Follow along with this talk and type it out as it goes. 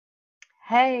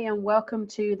Hey, and welcome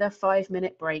to the 5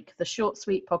 Minute Break, the short,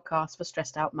 sweet podcast for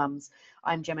stressed out mums.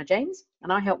 I'm Gemma James,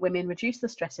 and I help women reduce the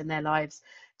stress in their lives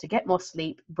to get more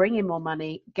sleep, bring in more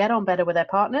money, get on better with their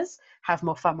partners, have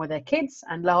more fun with their kids,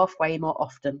 and laugh way more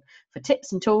often. For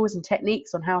tips and tools and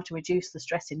techniques on how to reduce the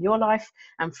stress in your life,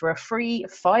 and for a free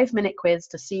 5-minute quiz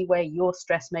to see where your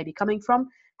stress may be coming from,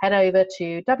 head over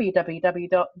to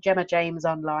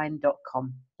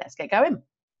www.gemmajamesonline.com. Let's get going.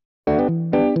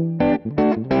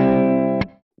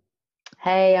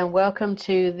 Hey, and welcome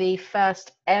to the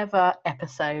first ever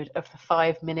episode of the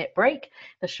 5-Minute Break,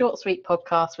 the short, sweet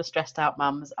podcast for stressed out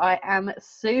mums. I am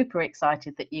super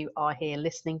excited that you are here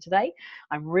listening today.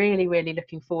 I'm really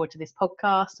looking forward to this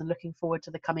podcast and looking forward to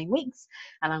the coming weeks.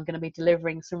 And I'm going to be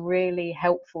delivering some really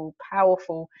helpful,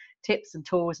 powerful tips and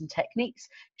tools and techniques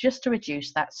just to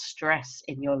reduce that stress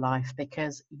in your life,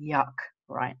 because yuck,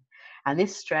 right? And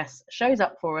this stress shows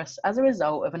up for us as a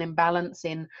result of an imbalance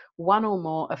in one or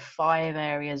more of 5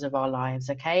 areas of our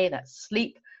lives, okay? That's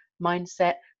sleep,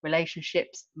 mindset,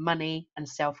 relationships, money, and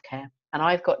self-care. And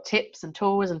I've got tips and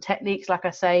tools and techniques, like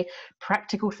I say,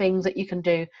 practical things that you can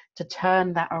do to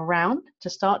turn that around, to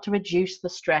start to reduce the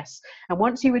stress. And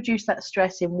once you reduce that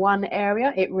stress in one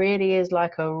area, it really is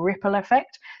like a ripple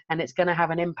effect, and it's going to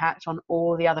have an impact on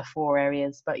all the other 4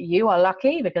 areas. But you are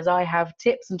lucky, because I have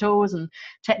tips and tools and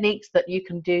techniques that you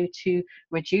can do to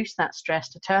reduce that stress,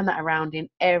 to turn that around in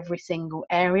every single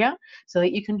area, so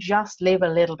that you can just live a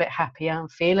little bit happier and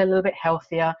feel a little bit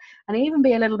healthier and even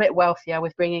be a little bit wealthier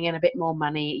with bringing in a bit more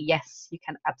money. Yes, you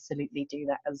can absolutely do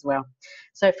that as well.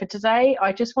 So for today,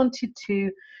 I just wanted to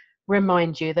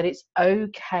remind you that it's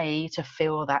okay to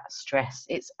feel that stress.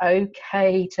 It's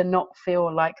okay to not feel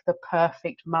like the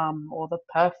perfect mum or the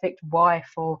perfect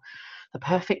wife or the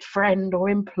perfect friend or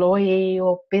employee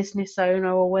or business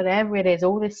owner or whatever it is,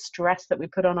 all this stress that we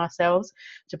put on ourselves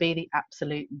to be the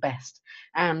absolute best.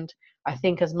 And I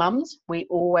think as mums, we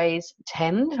always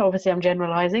tend, obviously I'm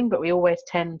generalizing, but we always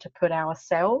tend to put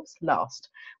ourselves last.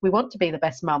 We want to be the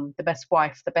best mum, the best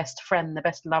wife, the best friend, the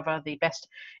best lover, the best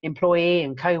employee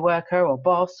and co-worker or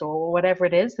boss or whatever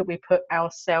it is, that we put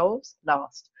ourselves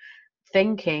last,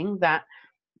 thinking that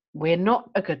we're not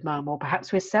a good mum, or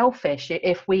perhaps we're selfish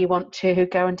if we want to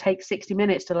go and take 60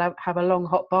 minutes to have a long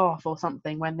hot bath or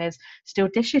something when there's still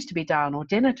dishes to be done or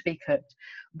dinner to be cooked.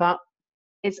 But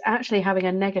it's actually having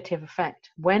a negative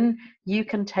effect. When you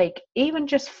can take even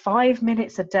just 5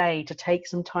 minutes a day to take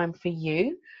some time for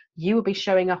you, you will be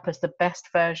showing up as the best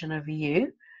version of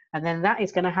you. And then that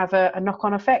is going to have a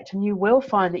knock-on effect, and you will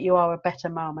find that you are a better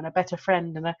mum and a better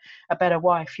friend and a better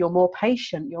wife. You're more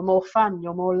patient, you're more fun,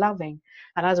 you're more loving.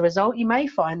 And as a result, you may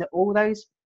find that all those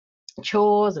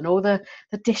chores and all the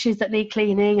dishes that need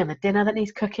cleaning and the dinner that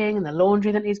needs cooking and the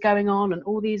laundry that needs going on and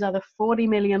all these other 40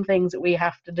 million things that we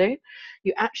have to do,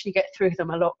 you actually get through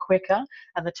them a lot quicker,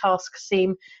 and the tasks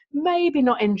seem maybe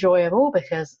not enjoyable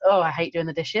because, oh, I hate doing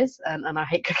the dishes and I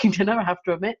hate cooking dinner, I have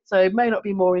to admit. So it may not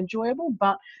be more enjoyable,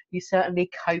 but you certainly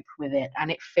cope with it,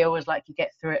 and it feels like you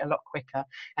get through it a lot quicker,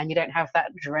 and you don't have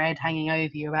that dread hanging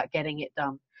over you about getting it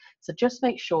done. So just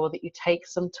make sure that you take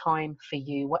some time for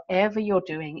you, whatever you're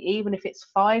doing, even if it's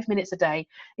 5 minutes a day,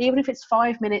 even if it's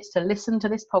 5 minutes to listen to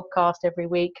this podcast every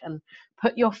week and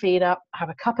put your feet up, have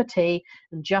a cup of tea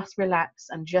and just relax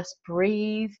and just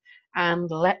breathe and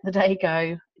let the day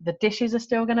go. The dishes are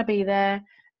still going to be there.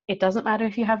 It doesn't matter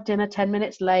if you have dinner 10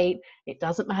 minutes late. It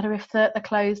doesn't matter if the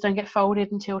clothes don't get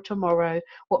folded until tomorrow.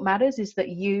 What matters is that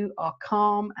you are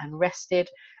calm and rested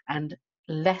and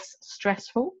less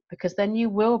stressful, because then you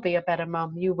will be a better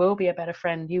mum, you will be a better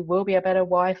friend, you will be a better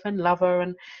wife and lover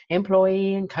and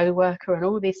employee and co-worker and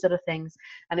all these sort of things,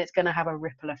 and it's going to have a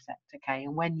ripple effect, okay?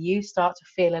 And when you start to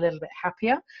feel a little bit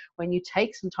happier, when you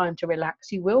take some time to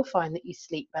relax, you will find that you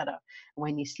sleep better. And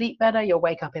when you sleep better, you'll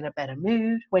wake up in a better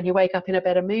mood. When you wake up in a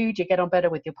better mood, you get on better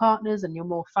with your partners and you're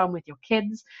more fun with your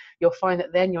kids. You'll find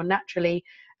that then you're naturally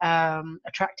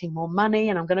attracting more money,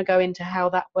 and I'm going to go into how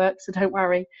that works, so don't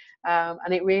worry.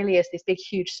 And it really is this big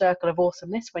huge circle of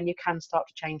awesomeness when you can start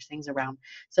to change things around.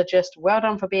 So just well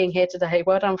done for being here today,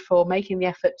 well done for making the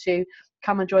effort to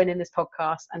come and join in this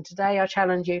podcast. And today I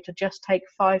challenge you to just take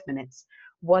 5 minutes,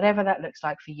 whatever that looks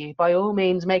like for you. By all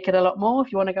means, make it a lot more.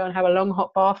 If you want to go and have a long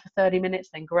hot bath for 30 minutes,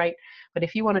 then great. But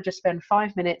if you want to just spend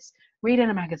 5 minutes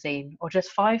reading a magazine, or just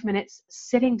 5 minutes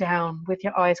sitting down with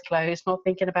your eyes closed, not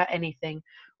thinking about anything,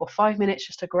 or 5 minutes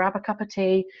just to grab a cup of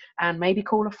tea and maybe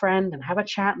call a friend and have a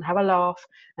chat and have a laugh,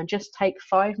 and just take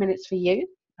 5 minutes for you,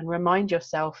 and remind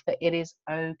yourself that it is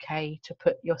okay to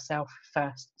put yourself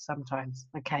first sometimes,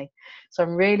 okay? So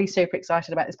I'm really super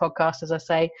excited about this podcast. As I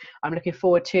say, I'm looking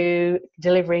forward to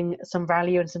delivering some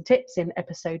value and some tips in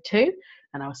episode 2.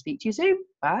 and I will speak to you soon.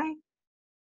 Bye.